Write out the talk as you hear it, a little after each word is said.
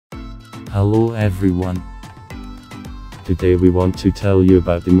Hello everyone. Today we want to tell you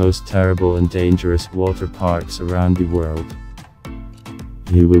about the most terrible and dangerous water parks around the world.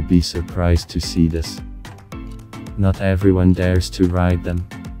 You will be surprised to see this. Not everyone dares to ride them.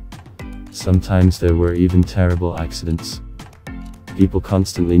 Sometimes there were even terrible accidents. People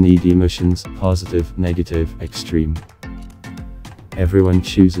constantly need emotions, positive, negative, extreme. Everyone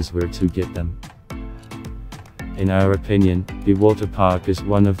chooses where to get them. In our opinion, the water park is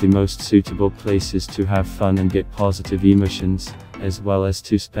one of the most suitable places to have fun and get positive emotions, as well as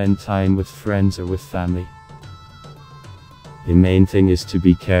to spend time with friends or with family. The main thing is to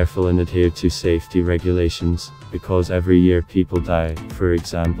be careful and adhere to safety regulations, because every year people die, for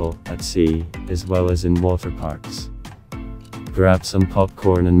example, at sea, as well as in water parks. Grab some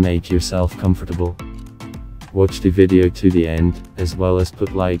popcorn and make yourself comfortable. Watch the video to the end, as well as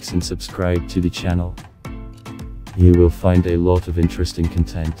put likes and subscribe to the channel. You will find a lot of interesting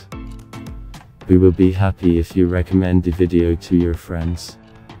content. We will be happy if you recommend the video to your friends.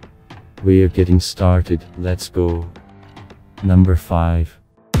 We are getting started, let's go. Number 5.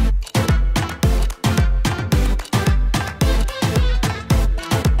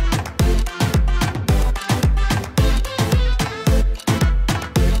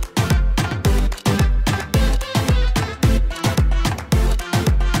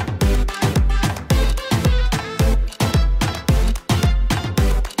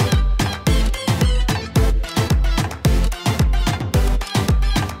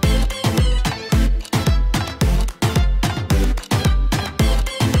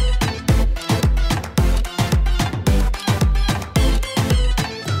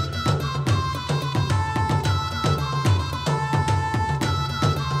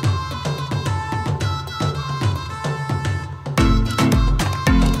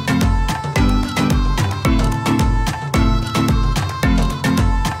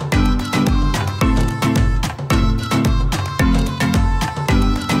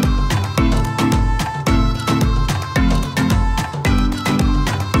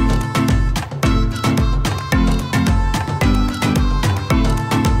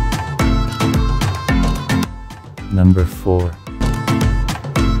 Number 4.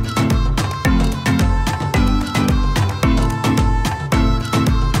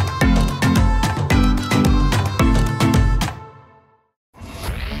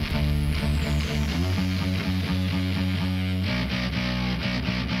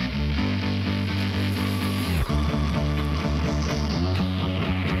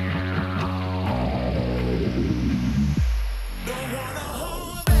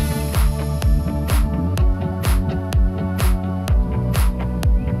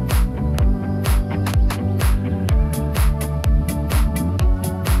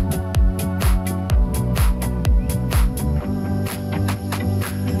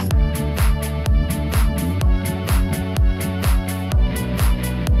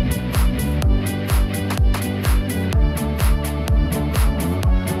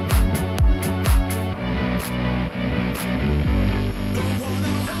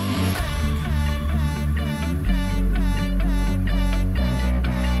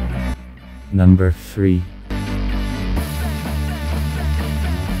 Number 3.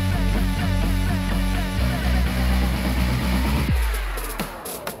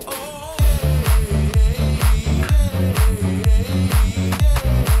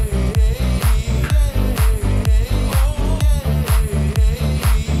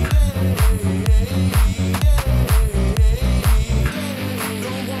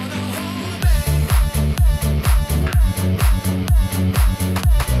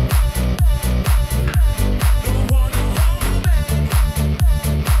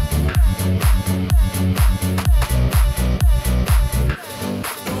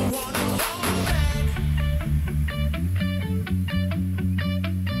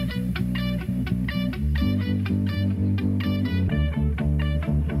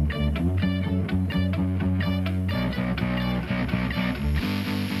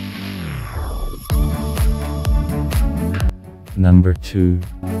 Number 2.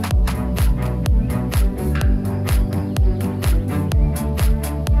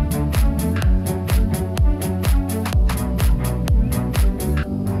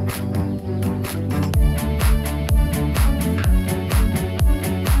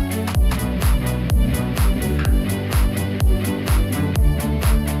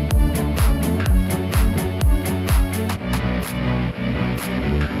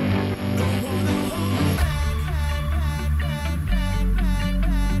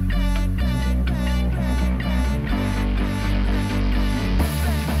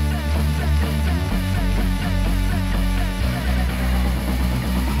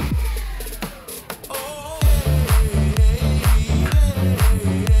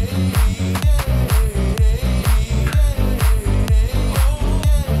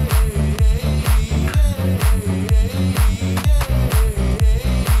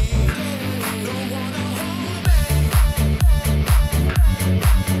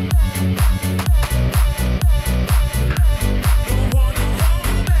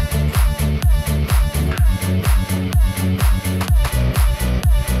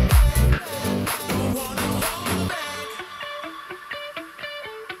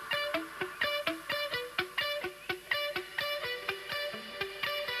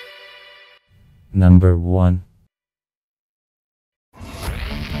 Number 1.